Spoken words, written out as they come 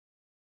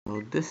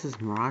Hello, this is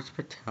Miraj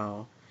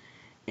Patel,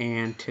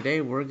 and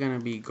today we're going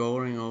to be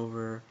going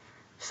over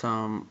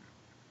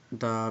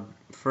the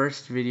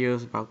first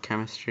videos about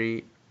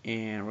chemistry,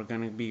 and we're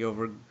going to be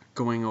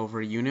going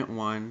over Unit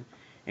 1,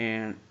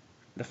 and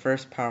the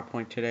first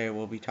PowerPoint today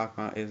we'll be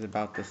talking about is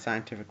about the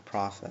scientific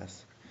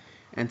process.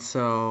 And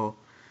so,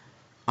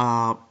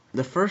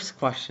 the first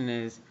question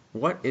is,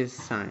 what is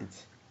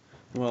science?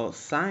 Well,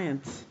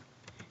 science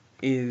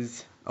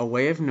is a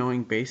way of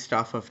knowing based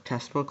off of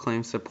testable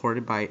claims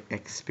supported by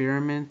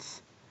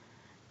experiments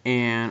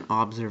and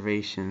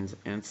observations.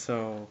 And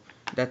so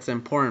that's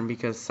important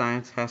because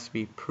science has to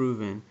be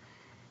proven.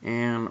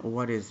 And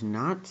what is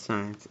not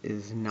science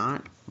is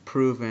not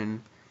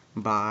proven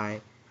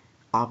by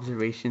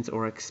observations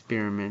or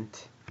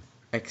experiments,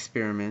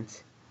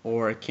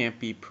 or it can't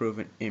be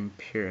proven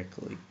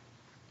empirically.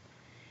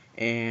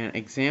 And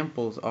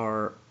examples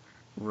are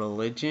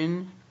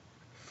religion,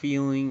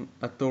 feeling,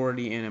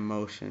 authority, and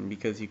emotion,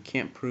 because you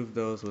can't prove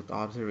those with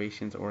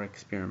observations or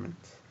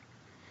experiments.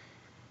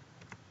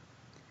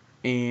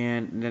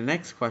 And the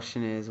next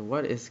question is,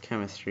 what is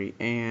chemistry?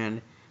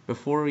 And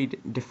before we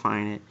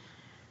define it,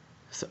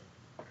 so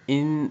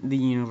in the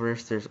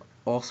universe there's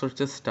all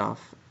sorts of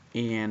stuff,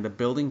 and the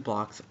building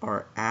blocks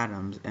are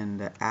atoms, and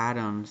the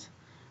atoms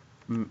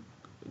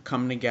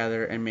come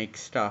together and make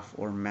stuff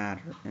or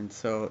matter. And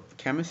so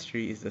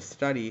chemistry is the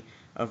study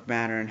of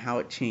matter and how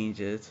it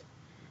changes,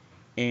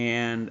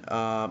 and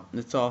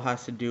this all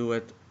has to do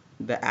with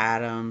the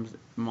atoms,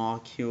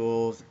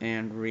 molecules,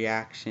 and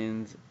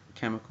reactions,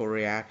 chemical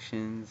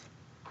reactions.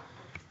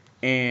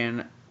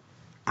 And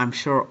I'm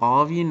sure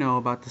all of you know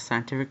about the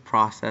scientific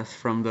process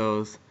from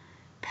those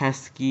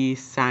pesky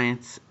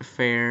science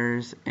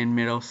fairs in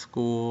middle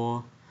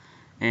school,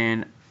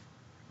 and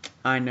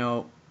I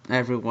know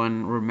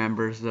everyone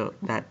remembers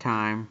that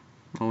time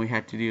when we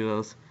had to do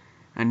those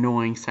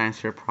annoying science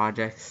fair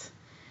projects.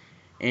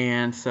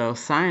 And so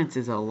science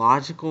is a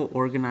logical,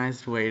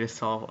 organized way to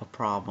solve a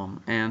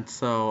problem. And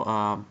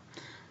so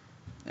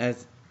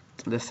as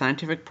the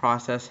scientific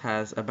process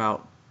has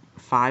about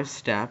 5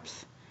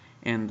 steps,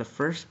 and the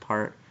first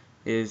part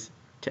is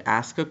to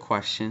ask a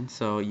question.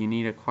 So you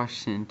need a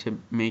question to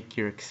make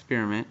your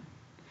experiment,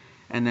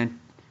 and then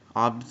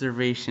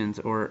observations,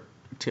 or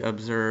to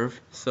observe,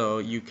 so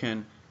you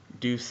can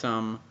do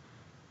some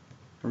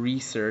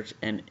research,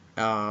 and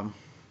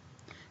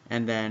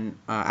then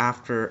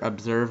after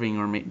observing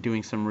or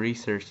doing some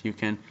research, you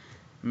can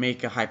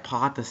make a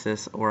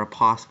hypothesis or a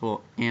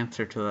possible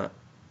answer to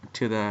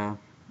the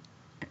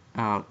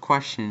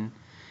question.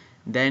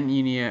 Then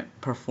you need to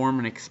perform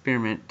an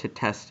experiment to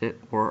test it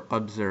or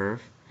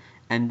observe,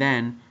 and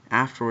then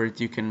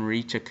afterwards you can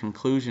reach a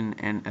conclusion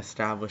and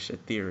establish a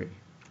theory.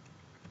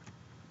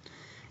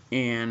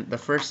 And the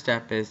first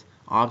step is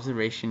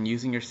observation,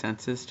 using your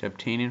senses to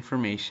obtain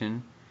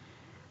information.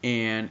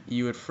 And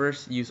you would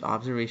first use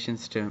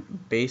observations to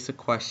base a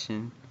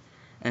question.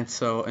 And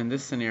so in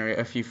this scenario,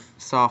 if you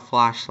saw a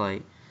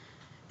flashlight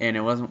and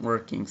it wasn't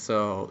working,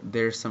 so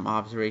there's some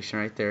observation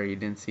right there, you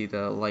didn't see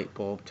the light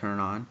bulb turn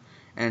on,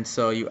 and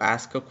so you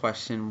ask a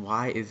question,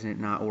 why is it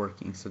not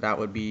working? So that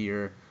would be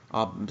your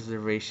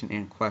observation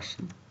and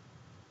question.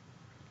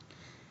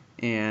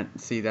 And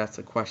see, that's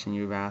a question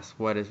you've asked,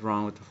 what is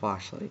wrong with the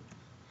flashlight?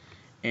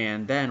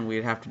 And then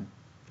we'd have to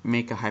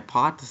make a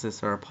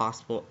hypothesis or a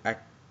possible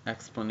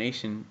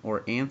explanation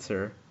or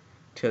answer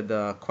to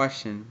the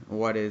question,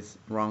 what is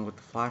wrong with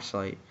the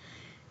flashlight?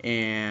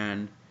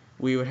 And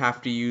we would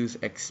have to use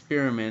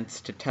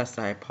experiments to test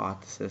the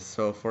hypothesis.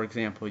 So for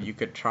example, you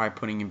could try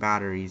putting in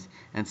batteries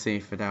and see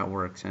if that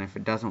works, and if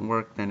it doesn't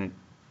work, then it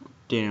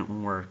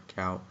didn't work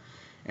out.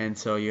 And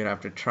so you'd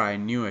have to try a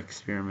new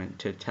experiment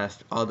to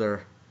test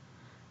other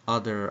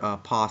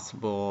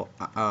possible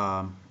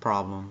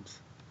problems.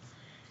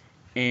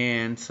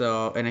 And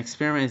so an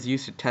experiment is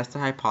used to test a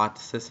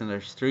hypothesis, and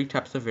there's 3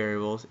 types of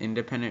variables: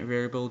 independent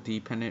variable,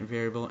 dependent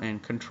variable,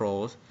 and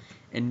controls.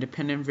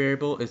 Independent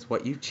variable is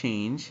what you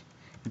change.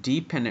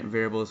 Dependent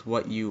variable is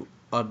what you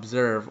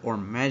observe or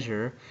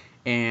measure.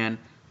 And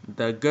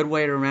the good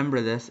way to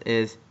remember this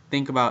is,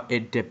 think about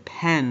it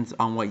depends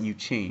on what you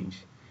change.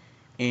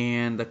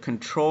 And the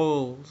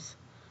controls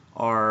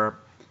are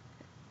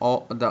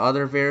all the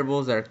other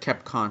variables that are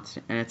kept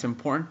constant, and it's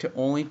important to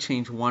only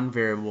change one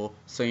variable,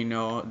 so you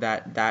know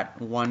that that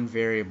one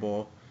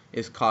variable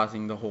is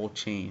causing the whole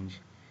change.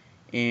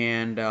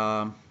 And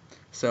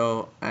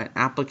so an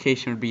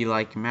application would be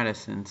like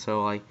medicine.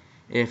 So like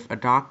if a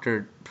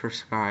doctor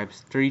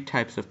prescribes 3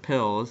 types of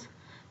pills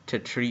to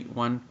treat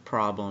one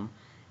problem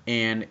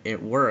and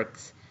it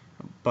works,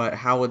 but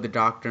how would the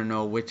doctor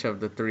know which of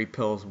the 3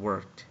 pills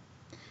worked?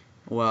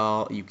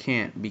 Well, you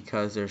can't,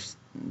 because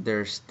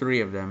there's 3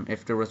 of them.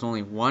 If there was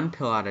only 1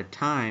 pill at a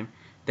time,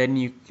 then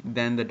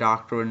the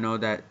doctor would know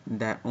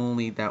that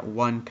only that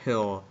 1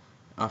 pill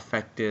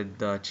affected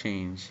the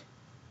change.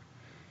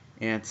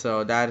 And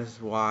so that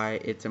is why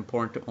it's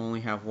important to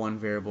only have 1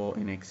 variable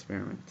in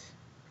experiments.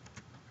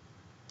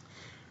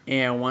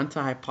 And once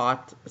a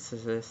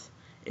hypothesis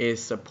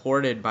is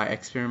supported by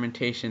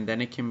experimentation,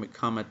 then it can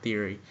become a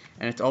theory.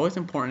 And it's always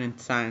important in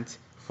science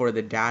for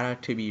the data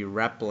to be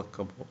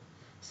replicable.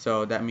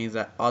 So that means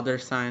that other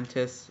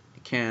scientists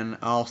can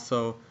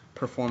also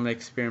perform the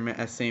experiment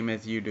as same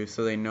as you do,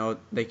 so they know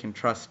they can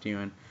trust you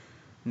and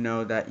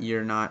know that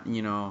you're not,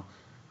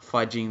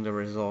 fudging the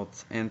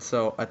results. And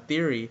so a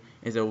theory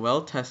is a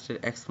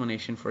well-tested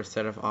explanation for a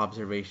set of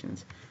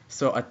observations.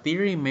 So a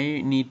theory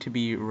may need to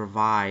be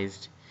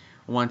revised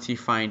once you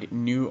find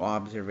new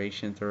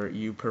observations or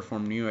you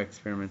perform new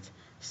experiments.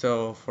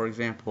 So for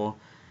example,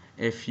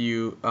 if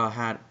you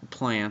had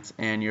plants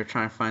and you're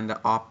trying to find the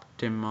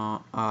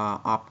optimal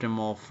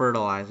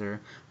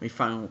fertilizer, we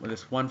find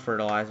this one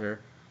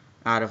fertilizer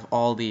out of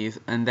all these,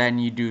 and then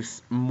you do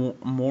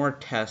more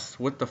tests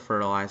with the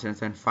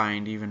fertilizers and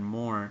find even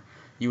more,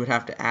 you would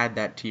have to add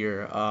that to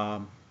your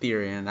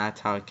theory, and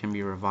that's how it can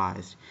be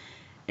revised.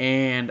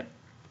 And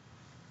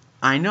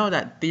I know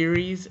that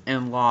theories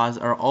and laws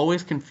are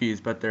always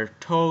confused, but they're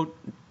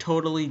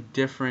totally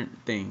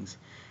different things.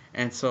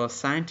 And so a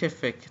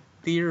scientific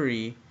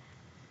theory,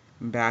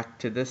 back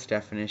to this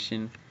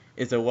definition,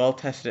 is a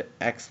well-tested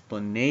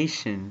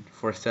explanation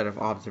for a set of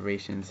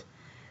observations.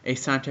 A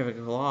scientific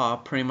law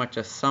pretty much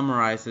just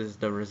summarizes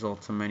the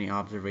results of many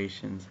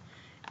observations.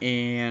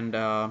 And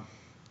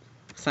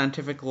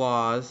scientific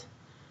laws,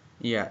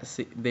 yeah,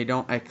 see, they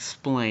don't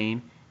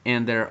explain,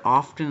 and they're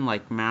often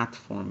like math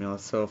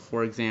formulas. So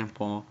for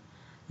example,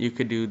 you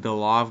could do the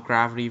law of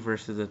gravity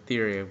versus the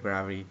theory of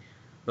gravity.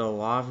 The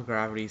law of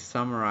gravity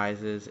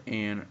summarizes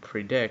and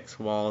predicts,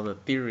 while the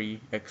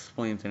theory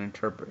explains and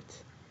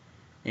interprets.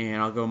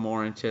 And I'll go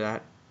more into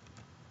that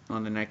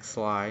on the next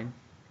slide.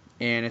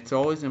 And it's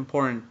always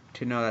important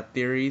to know that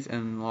theories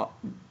and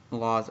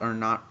laws are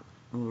not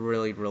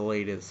really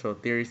related. So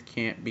theories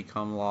can't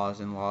become laws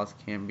and laws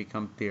can't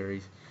become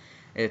theories.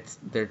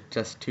 They're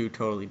just two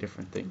totally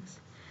different things.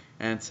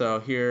 And so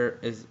here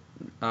is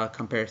a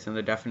comparison.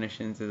 The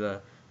definitions is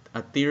a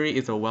theory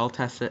is a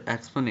well-tested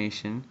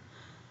explanation.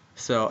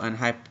 So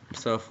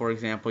for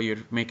example,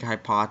 you'd make a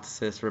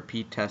hypothesis,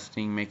 repeat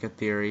testing, make a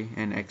theory,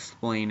 and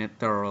explain it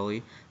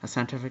thoroughly. A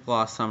scientific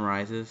law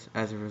summarizes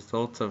as a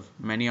result of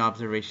many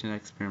observations and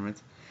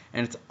experiments,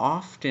 and it's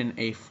often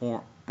it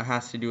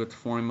has to do with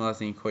formulas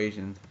and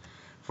equations.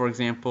 For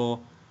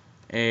example,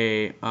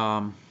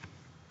 down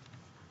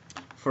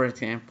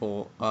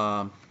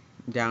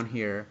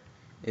here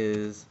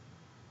is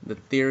the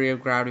theory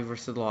of gravity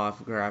versus the law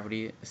of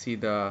gravity. See,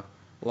 the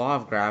law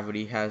of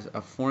gravity has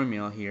a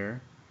formula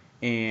here,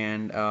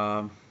 and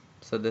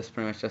so this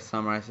pretty much just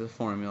summarizes the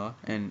formula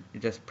and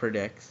it just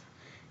predicts.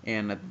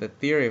 And the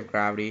theory of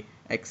gravity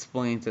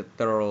explains it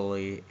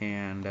thoroughly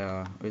and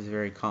is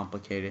very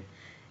complicated.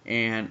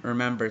 And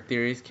remember,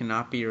 theories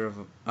can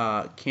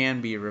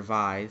be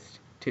revised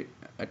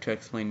to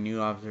explain new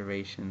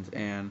observations,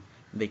 and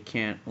they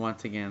can't.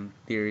 Once again,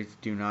 theories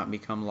do not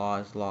become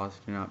laws. Laws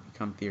do not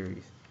become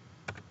theories.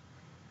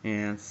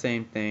 And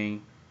same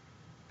thing.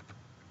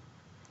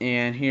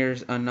 And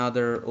here's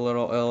another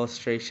little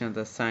illustration of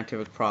the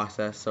scientific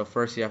process. So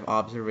first you have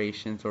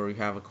observations, or you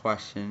have a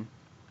question,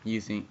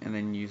 and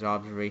then use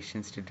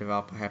observations to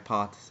develop a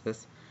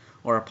hypothesis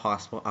or a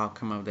possible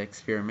outcome of the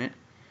experiment.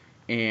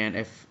 And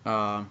if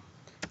the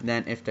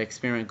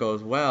experiment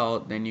goes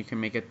well, then you can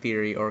make a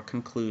theory or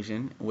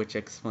conclusion which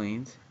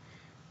explains,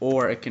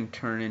 or it can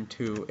turn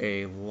into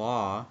a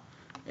law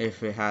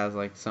if it has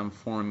like some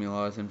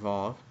formulas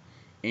involved.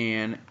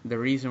 And the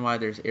reason why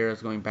there's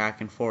arrows going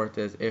back and forth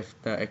is if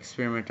the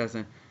experiment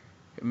doesn't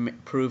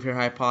prove your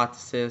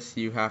hypothesis,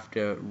 you have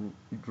to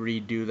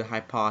redo the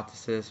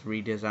hypothesis,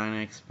 redesign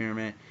an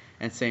experiment,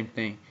 and same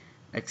thing.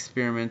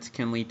 Experiments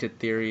can lead to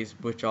theories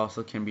which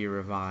also can be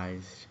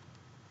revised.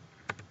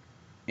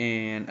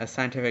 And a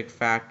scientific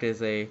fact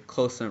is a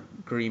close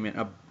agreement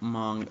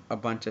among a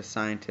bunch of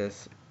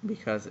scientists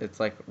because it's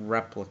like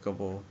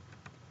replicable,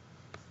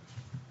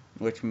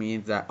 which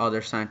means that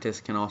other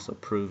scientists can also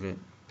prove it.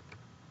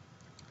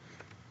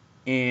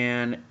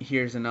 And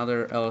here's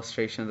another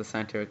illustration of the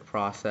scientific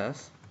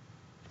process.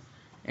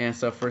 And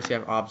so first you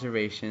have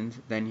observations,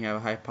 then you have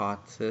a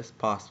hypothesis,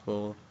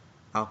 possible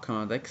outcome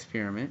of the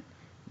experiment.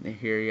 And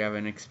here you have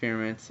an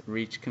experiment,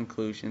 reach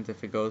conclusions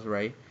if it goes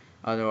right.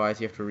 Otherwise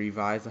you have to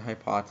revise the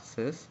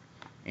hypothesis.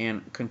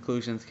 And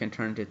conclusions can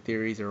turn to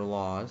theories or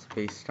laws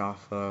based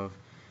off of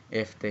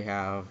if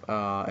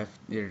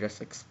they're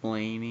just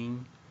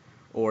explaining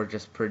or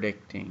just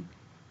predicting,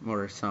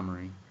 or a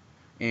summary.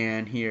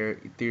 And here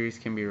theories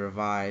can be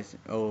revised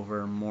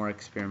over more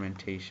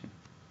experimentation.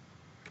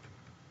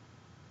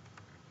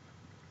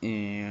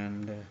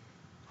 And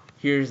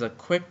here's a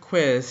quick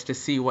quiz to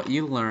see what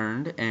you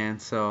learned, and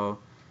so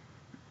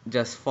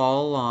just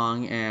follow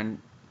along and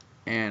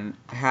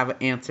have an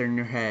answer in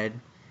your head,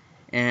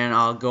 and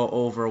I'll go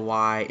over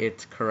why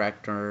it's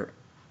correct or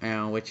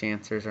which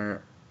answers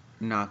are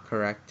not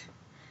correct.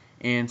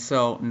 And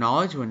so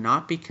knowledge would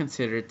not be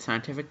considered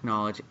scientific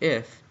knowledge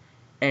if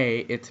A,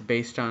 it's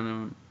based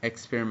on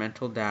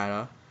experimental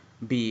data,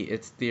 B,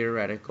 it's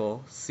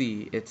theoretical,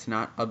 C, it's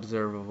not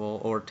observable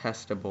or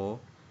testable,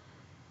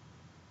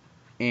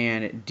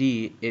 and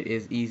D, it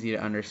is easy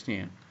to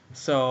understand.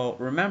 So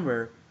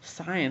remember,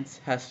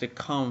 science has to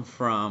come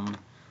from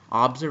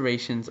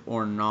observations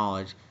or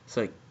knowledge.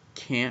 So it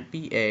can't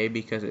be A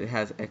because it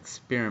has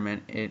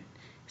experiment.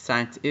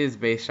 Science is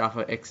based off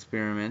of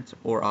experiments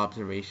or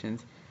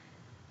observations,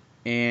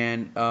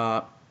 and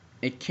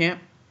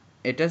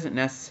it doesn't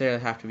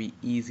necessarily have to be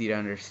easy to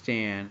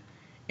understand.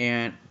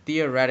 And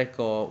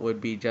theoretical would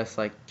be just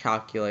like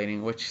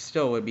calculating, which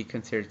still would be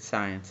considered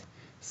science.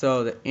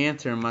 So the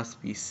answer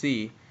must be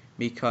C,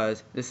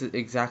 because this is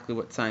exactly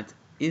what science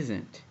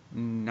isn't.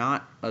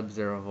 Not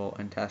observable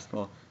and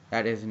testable.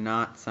 That is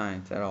not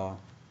science at all.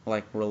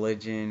 Like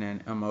religion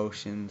and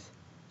emotions,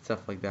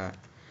 stuff like that.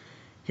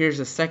 Here's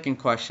the second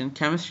question.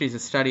 Chemistry is a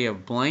study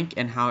of blank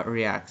and how it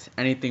reacts.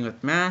 Anything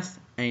with mass,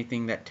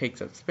 anything that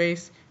takes up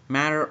space,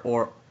 matter,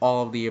 or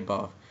all of the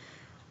above.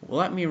 Well,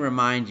 let me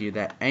remind you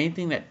that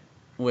anything that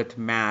with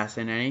mass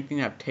and anything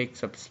that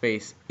takes up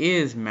space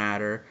is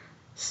matter.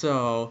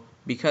 So,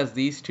 because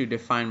these two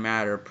define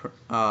matter,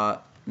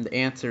 the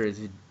answer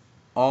is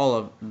all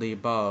of the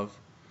above,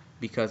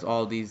 because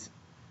all these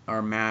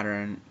are matter,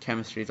 and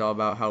chemistry is all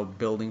about how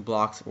building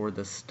blocks or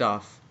the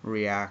stuff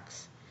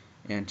reacts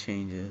and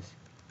changes.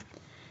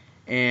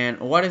 And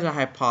what is a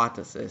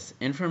hypothesis?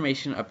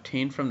 Information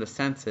obtained from the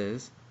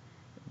senses,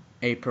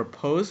 a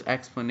proposed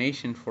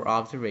explanation for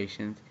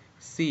observations,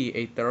 C,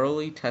 a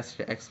thoroughly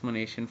tested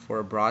explanation for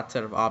a broad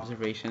set of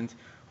observations,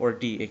 or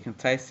D, a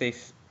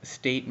concise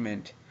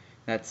statement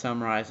that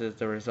summarizes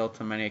the results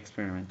of many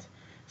experiments.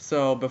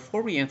 So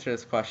before we answer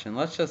this question,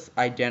 let's just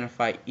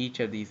identify each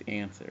of these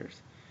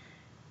answers.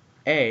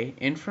 A,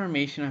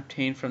 information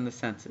obtained from the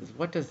senses.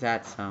 What does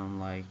that sound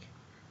like?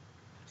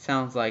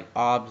 Sounds like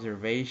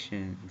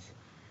observations.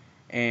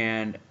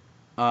 And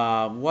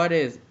what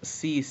does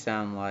C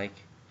sound like?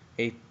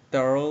 A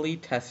thoroughly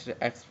tested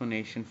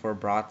explanation for a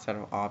broad set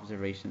of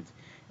observations.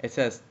 It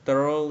says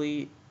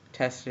thoroughly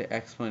tested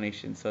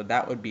explanation, so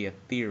that would be a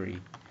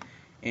theory.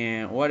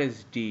 And what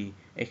is D?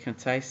 A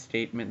concise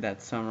statement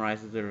that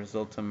summarizes the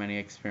results of many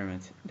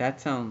experiments.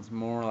 That sounds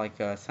more like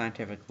a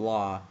scientific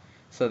law,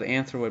 so the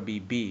answer would be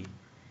B,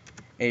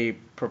 a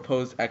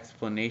proposed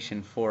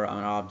explanation for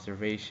an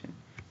observation.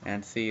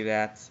 And C,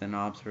 that's an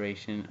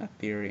observation, a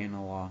theory, and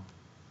a law.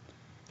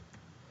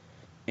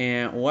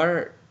 And what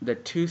are the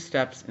two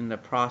steps in the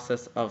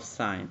process of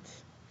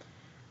science?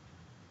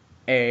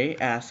 A,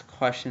 ask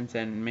questions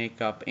and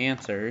make up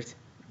answers.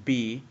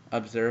 B,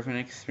 observe and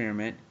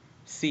experiment.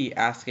 C,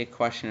 ask a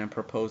question and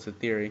propose a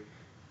theory.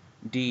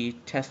 D,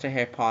 test a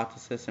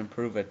hypothesis and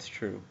prove it's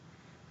true.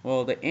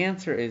 Well, the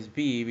answer is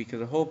B, because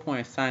the whole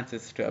point of science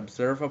is to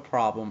observe a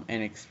problem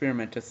and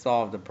experiment to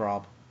solve the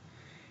problem.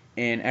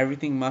 And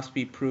everything must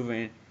be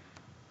proven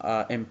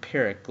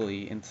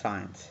empirically in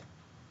science.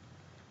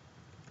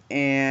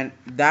 And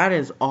that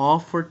is all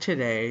for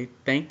today.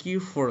 Thank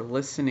you for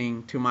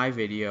listening to my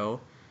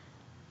video.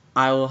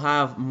 I will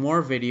have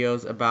more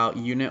videos about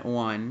Unit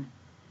 1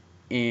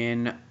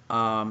 in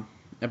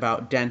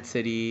about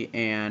density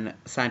and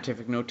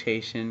scientific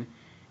notation.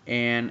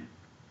 And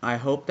I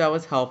hope that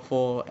was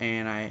helpful,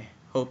 and I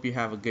hope you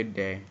have a good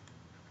day.